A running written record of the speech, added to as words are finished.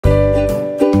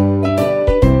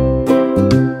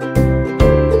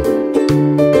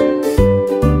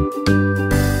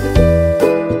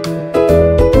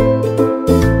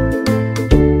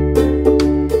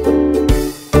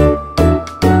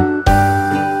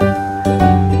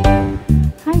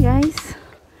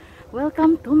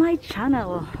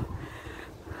channel.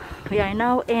 We are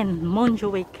now in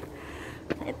Montjuic.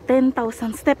 10,000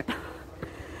 steps.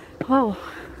 Wow.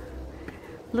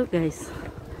 Look guys.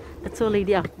 That's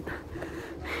already up.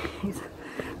 He's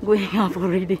going up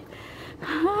already.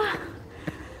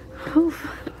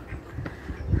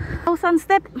 1,000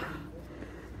 steps.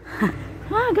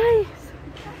 Guys.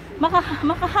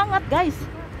 Makahangat guys.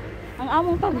 Ang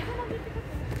among paglalag.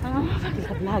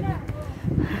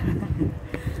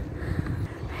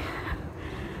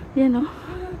 Yan o.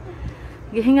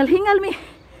 Gihingal-hingal mi.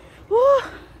 Woo!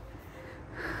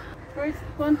 First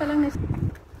one pa lang na.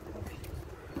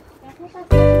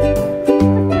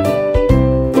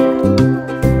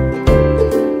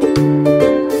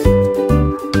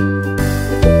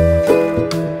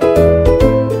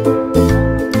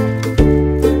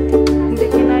 Hindi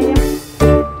kinaya.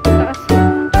 Taas.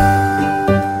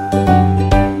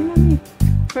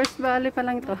 First valley pa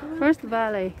lang ito. First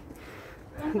valley.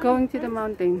 Going to the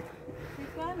mountain.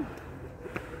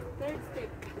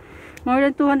 More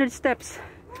than 200 steps.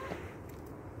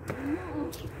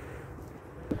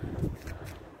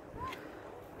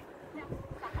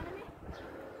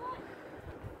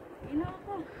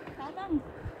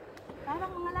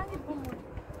 Tarang mga langit po mo.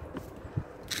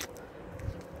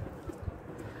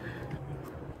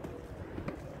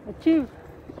 Achieve.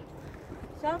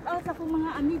 Shout out sa akong mga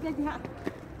amiga diha.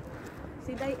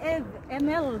 Si Dayev,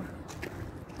 ML.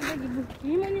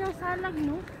 Himo niya salag,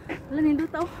 no? Wala nindo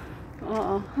tao.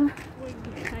 Oo.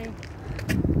 Ay.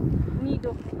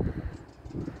 Nido.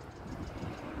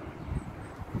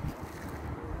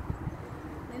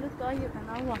 Nilut kayo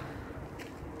tanawa.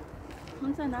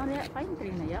 Unsa na rin pine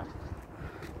tree na ya?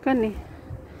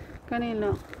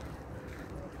 Kanino?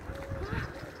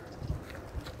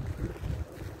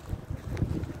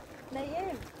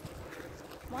 Dayev.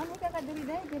 Mano ka kadiri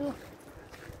day pero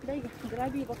day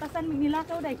grabe bakasan mig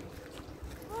nilakaw day.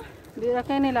 Di ra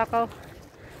kay nilakaw.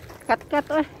 Kat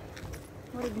oy.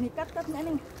 Murag ni kat na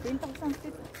ning 10,000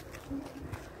 feet.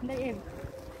 Dayev.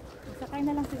 Sakay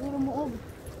na lang siguro muog.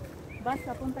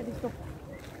 Basta punta dito.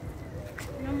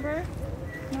 Number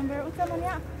unsa man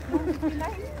ya?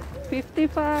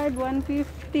 55,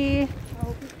 150.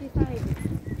 Oh,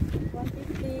 55.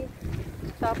 150.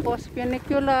 Tapos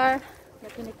funicular.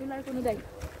 Funicular ko ni day.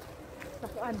 Sa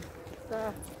kuan?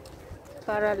 Sa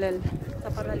Parallel.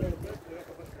 parallel.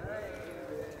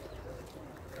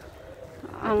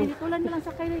 Ang Funicular na lang sa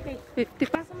kay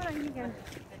 50 pa. Asa man ang ikan?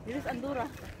 Diris Andorra.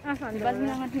 Saan Ibal ba?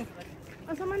 nilangan ni.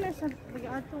 Asa man na siya?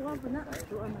 Nag-ato ka ba na?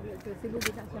 Tuan na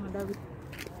silugid na siya nga David.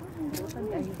 Butan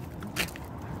kayo.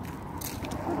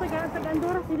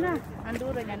 Taga-Andorra sila.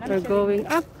 Andorra niya. We're going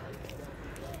up.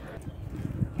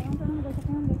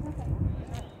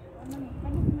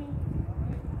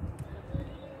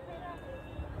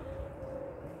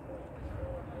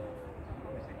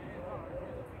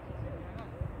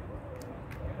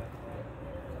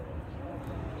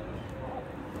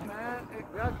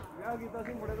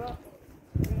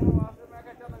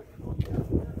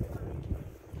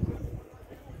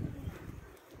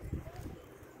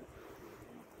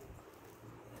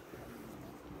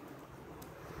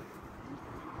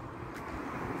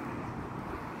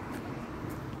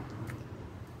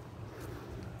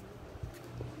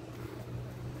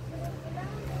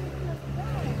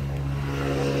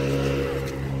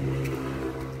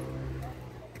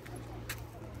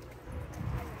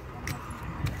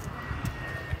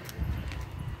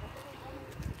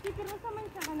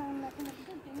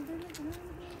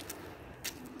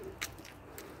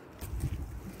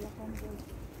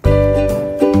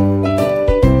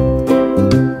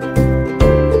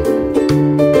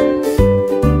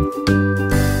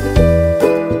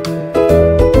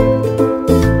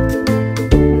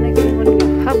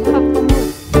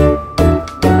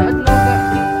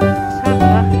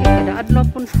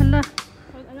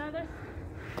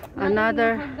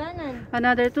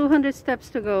 Another 200 steps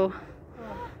to go.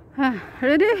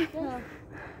 Ready?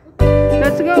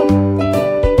 Let's go.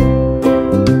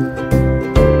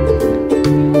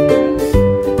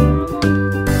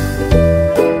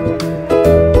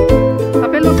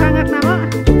 Apelok hangat nama.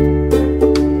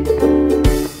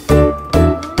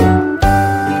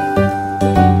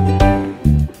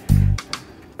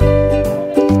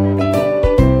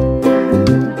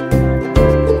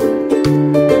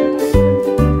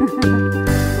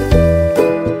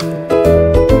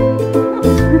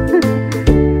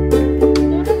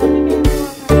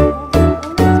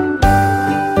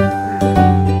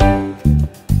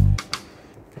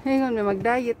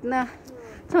 Mag-diet na.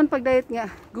 Saan pag-diet nga?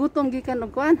 Gutom gikan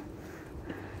og kuan.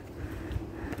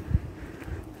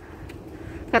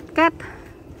 Kat-kat.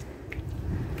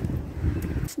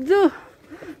 Do.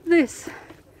 this?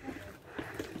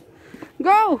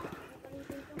 Go!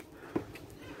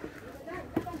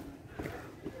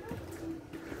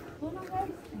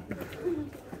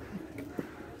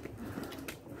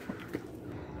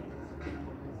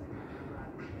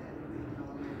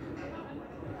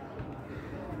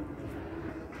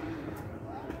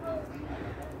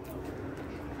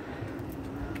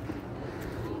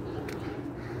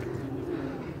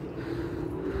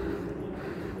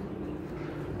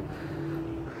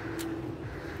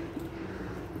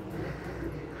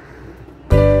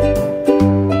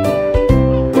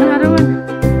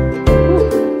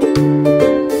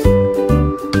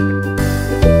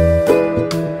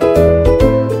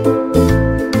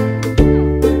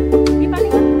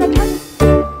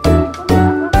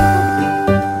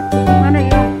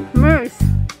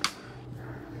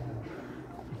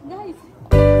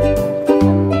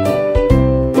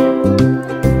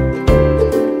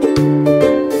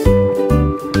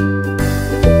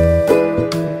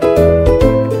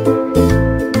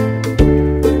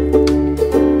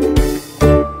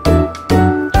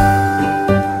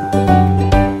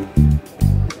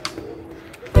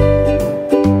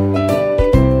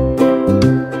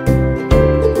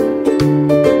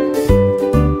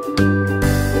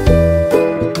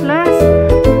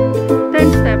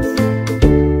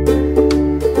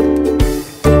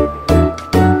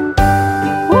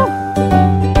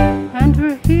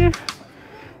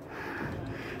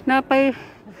 Napay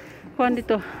kuan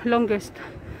dito, longest.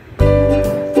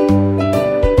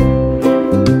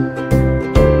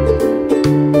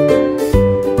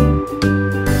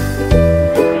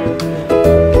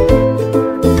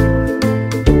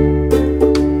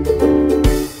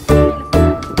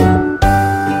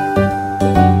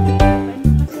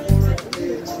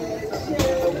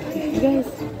 Guys,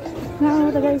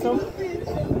 nakakata guys, oh.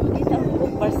 Kita ko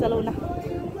Barcelona.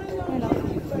 Ano?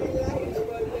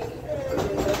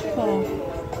 Oh.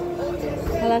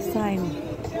 Last time.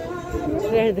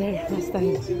 We're there last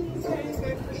time.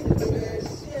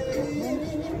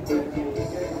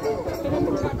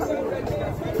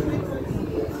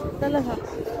 Talaga.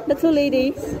 The two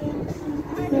ladies.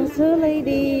 The two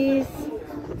ladies.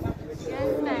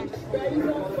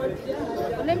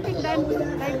 Olympic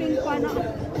diving pool.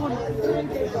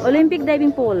 Olympic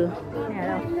diving pool.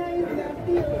 Yan.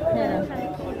 Yan.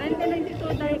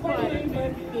 1992 dive pool.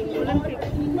 Olympic.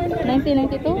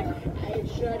 1992?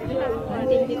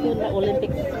 1992 na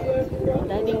Olympic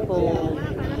diving pool.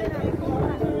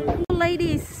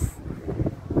 Ladies.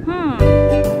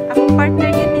 Akong partner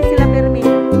yun din sila Permi.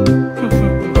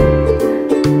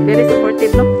 Very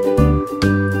supportive, no?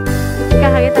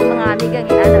 Kahit ang mga amigang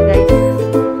inana, guys.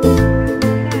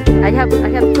 I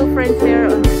have two friends here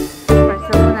on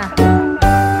Barcelona.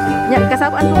 Ya,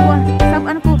 kasabaan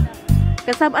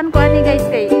ko ani guys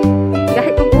kay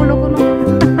kahit kung ulo ko no.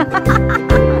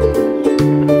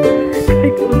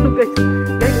 Kahit ulo guys.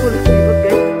 Kahit ulo sibot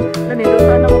guys.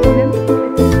 Nanilutan na ko din.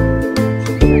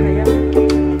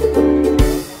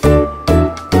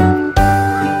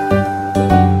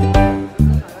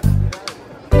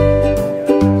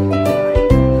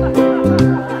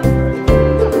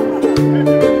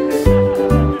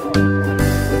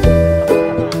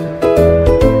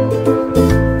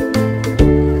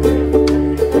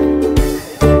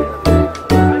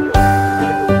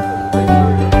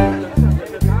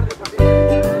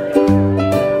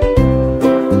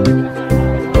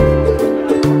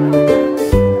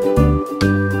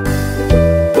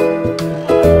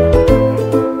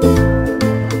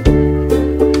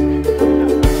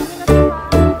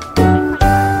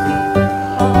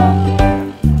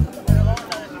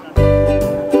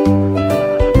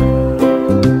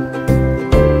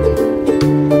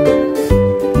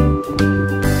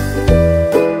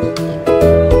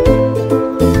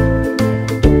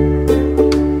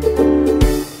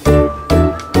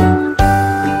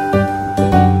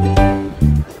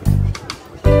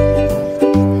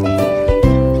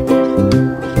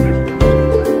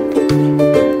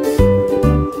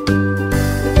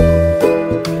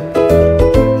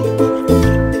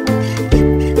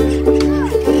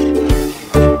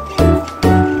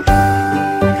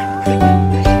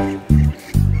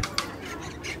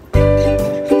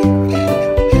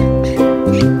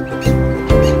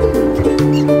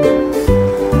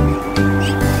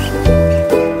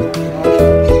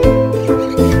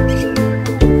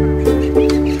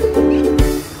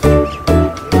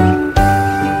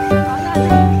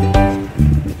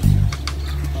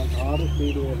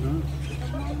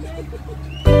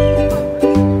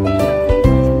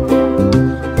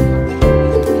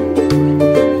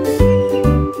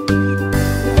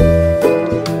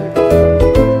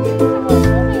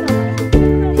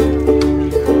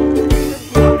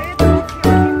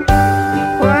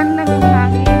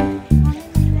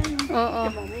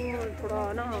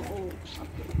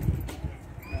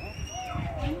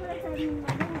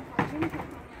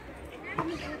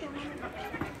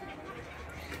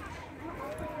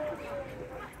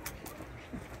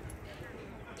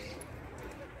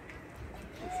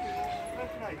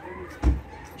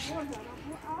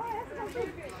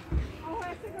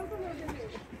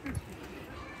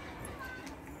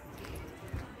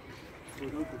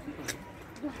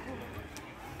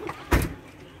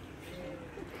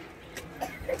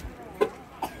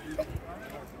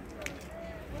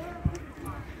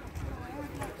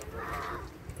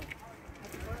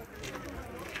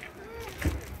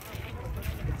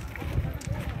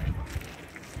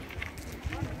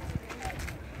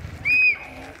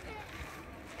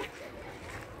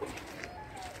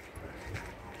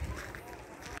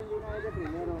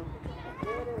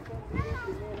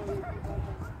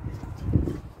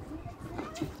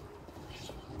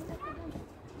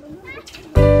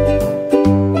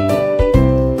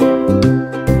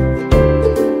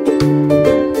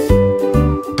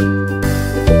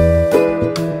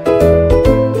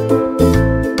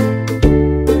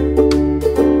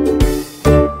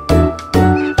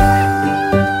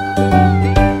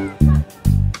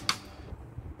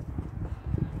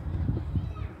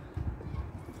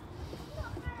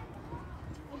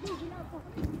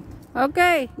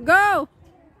 Okay, go!